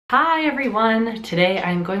Hi everyone! Today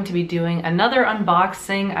I'm going to be doing another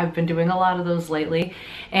unboxing. I've been doing a lot of those lately.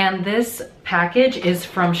 And this package is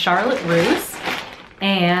from Charlotte Russe.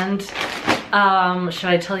 And should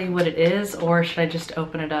I tell you what it is or should I just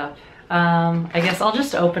open it up? I guess I'll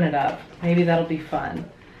just open it up. Maybe that'll be fun.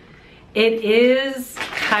 It is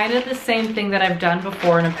kind of the same thing that I've done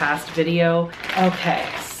before in a past video. Okay,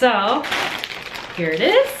 so here it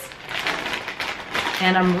is.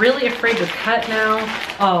 And I'm really afraid to cut now.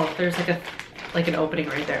 Oh, there's like an opening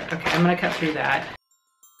right there. Okay, I'm gonna cut through that.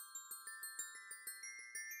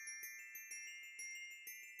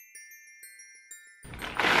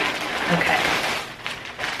 Okay.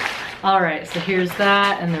 All right, so here's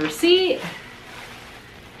that and the receipt.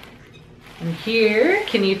 And here,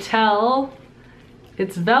 can you tell?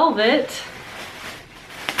 It's velvet.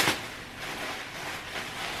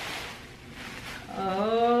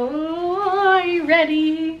 Oh, are you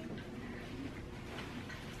ready?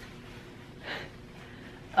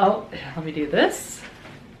 Oh, let me do this.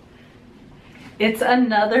 It's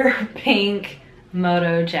another pink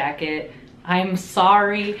moto jacket. I'm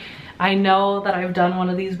sorry. I know that I've done one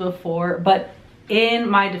of these before, but in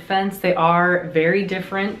my defense, they are very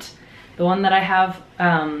different. The one that I have,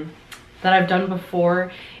 that I've done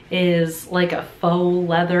before is like a faux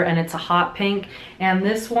leather and it's a hot pink. And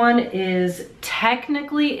this one is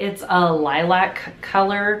technically, it's a lilac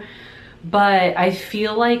color, but I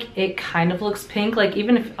feel like it kind of looks pink. Like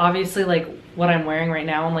even if obviously like what I'm wearing right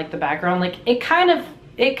now and like the background, like it kind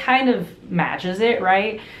of matches it,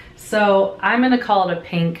 right? So I'm gonna call it a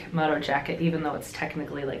pink moto jacket, even though it's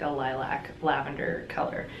technically like a lilac lavender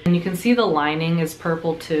color. And you can see the lining is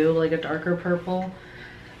purple too, like a darker purple.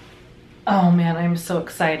 Oh man, I'm so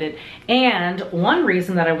excited. And one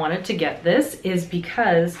reason that I wanted to get this is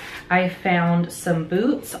because I found some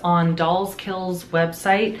boots on Dolls Kill's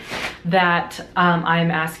website that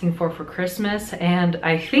I'm asking for Christmas, and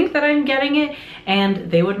I think that I'm getting it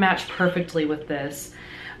and they would match perfectly with this.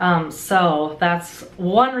 So that's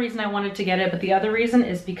one reason I wanted to get it, but the other reason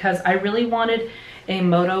is because I really wanted a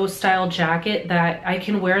moto style jacket that I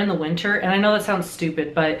can wear in the winter. And I know that sounds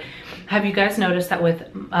stupid, but have you guys noticed that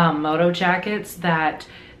with moto jackets that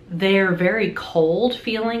they're very cold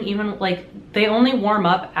feeling? Even like they only warm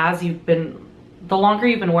up as the longer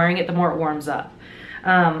you've been wearing it, the more it warms up.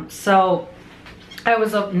 So I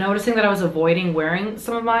was noticing that I was avoiding wearing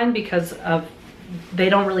some of mine because they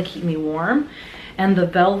don't really keep me warm. And the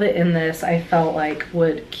velvet in this, I felt like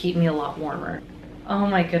would keep me a lot warmer. Oh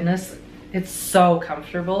my goodness, it's so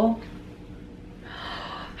comfortable.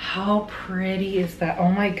 How pretty is that? Oh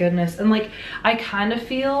my goodness. And like, I kind of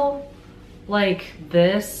feel like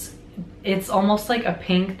this, it's almost like a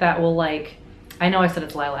pink that will like, I know I said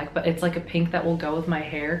it's lilac, but it's like a pink that will go with my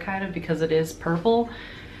hair kind of because it is purple.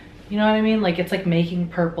 You know what I mean? Like it's like making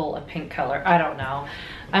purple a pink color. I don't know.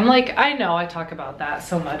 I'm like, I know I talk about that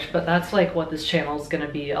so much, but that's like what this channel is gonna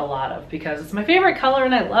be a lot of because it's my favorite color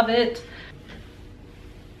and I love it.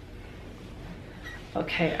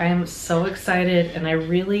 Okay, I am so excited and I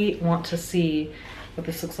really want to see what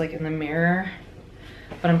this looks like in the mirror,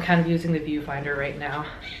 but I'm kind of using the viewfinder right now.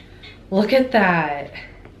 Look at that.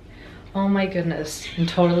 Oh my goodness. I'm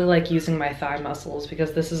totally like using my thigh muscles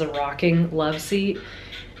because this is a rocking love seat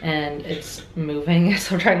and it's moving,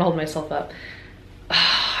 so I'm trying to hold myself up.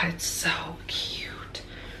 Oh, it's so cute.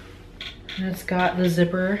 And it's got the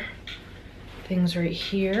zipper things right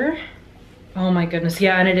here. Oh my goodness,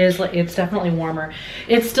 yeah, and it is like, it's definitely warmer.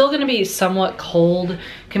 It's still gonna be somewhat cold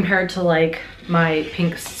compared to like my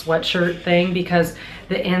pink sweatshirt thing because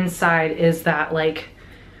the inside is that like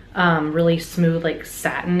really smooth, like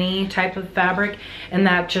satiny type of fabric, and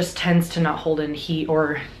that just tends to not hold in heat,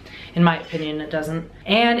 or in my opinion, it doesn't.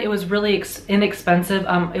 And it was really inexpensive.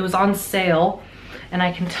 It was on sale, and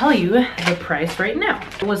I can tell you the price right now.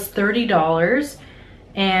 It was $30,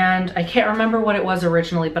 and I can't remember what it was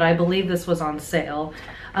originally, but I believe this was on sale.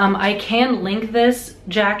 I can link this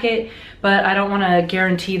jacket, but I don't want to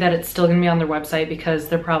guarantee that it's still gonna be on their website because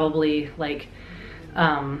they're probably like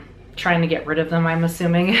trying to get rid of them, I'm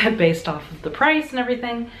assuming, based off of the price and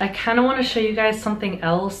everything. I kind of want to show you guys something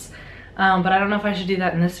else, but I don't know if I should do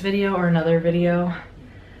that in this video or another video.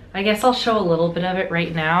 I guess I'll show a little bit of it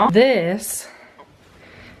right now. This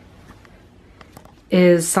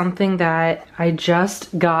is something that I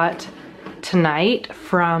just got tonight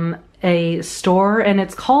from a store, and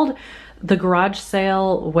it's called the Garage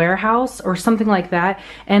Sale Warehouse or something like that.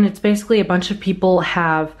 And it's basically a bunch of people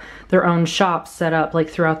have their own shops set up like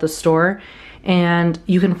throughout the store, and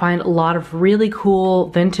you can find a lot of really cool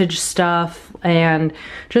vintage stuff and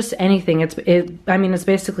just anything. I mean, it's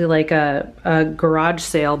basically like a garage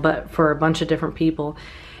sale, but for a bunch of different people.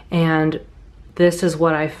 and this is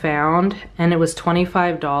what I found, and it was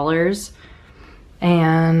 $25,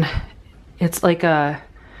 and it's like a,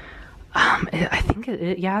 I think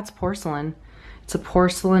yeah, it's porcelain. It's a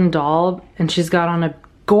porcelain doll, and she's got on a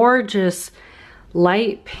gorgeous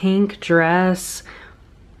light pink dress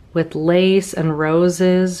with lace and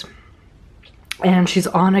roses, and she's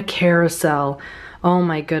on a carousel. Oh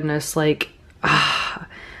my goodness, like,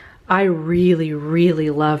 I really, really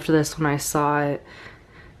loved this when I saw it.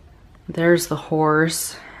 There's the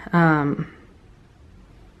horse.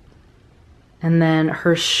 And then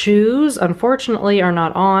her shoes, unfortunately, are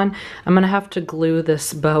not on. I'm gonna have to glue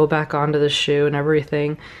this bow back onto the shoe and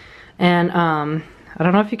everything. And I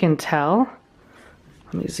don't know if you can tell.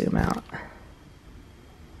 Let me zoom out.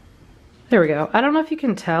 There we go. I don't know if you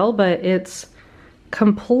can tell, but it's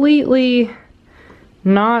completely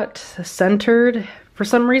not centered. For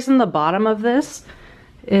some reason, the bottom of this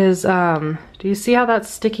is, do you see how that's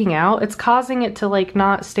sticking out? It's causing it to like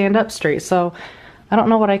not stand up straight. So I don't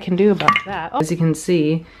know what I can do about that. As you can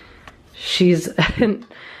see, she's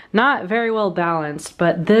not very well balanced,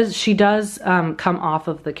 but she does come off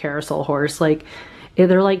of the carousel horse. Like,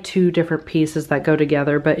 they're like two different pieces that go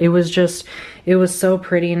together, but it was so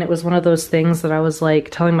pretty, and it was one of those things that I was like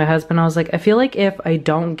telling my husband, I was like, I feel like if I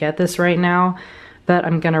don't get this right now, that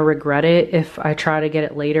I'm gonna regret it if I try to get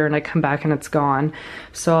it later and I come back and it's gone.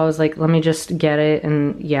 So I was like, let me just get it,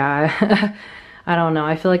 and yeah. I don't know,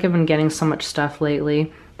 I feel like I've been getting so much stuff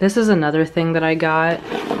lately. This is another thing that I got,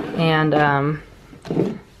 and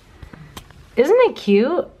isn't it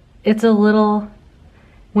cute? It's a little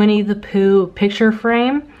Winnie the Pooh picture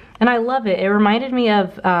frame, and I love it. It reminded me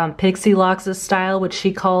of Pixie Locks' style, which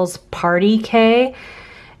she calls Party K,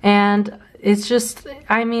 and it's just,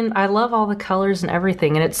 I mean, I love all the colors and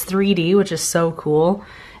everything, and it's 3D, which is so cool.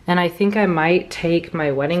 And I think I might take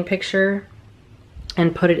my wedding picture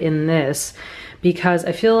and put it in this, because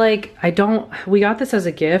I feel like we got this as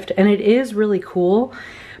a gift, and it is really cool,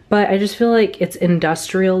 but I just feel like it's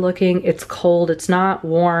industrial looking, it's cold, it's not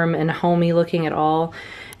warm and homey looking at all.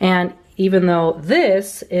 And even though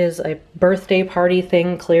this is a birthday party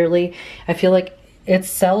thing, clearly, I feel like it's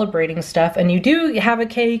celebrating stuff, and you do have a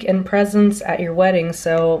cake and presents at your wedding,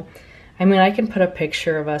 so I mean, I can put a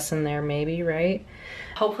picture of us in there maybe, right?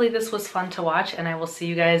 Hopefully this was fun to watch, and I will see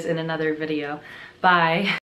you guys in another video. Bye.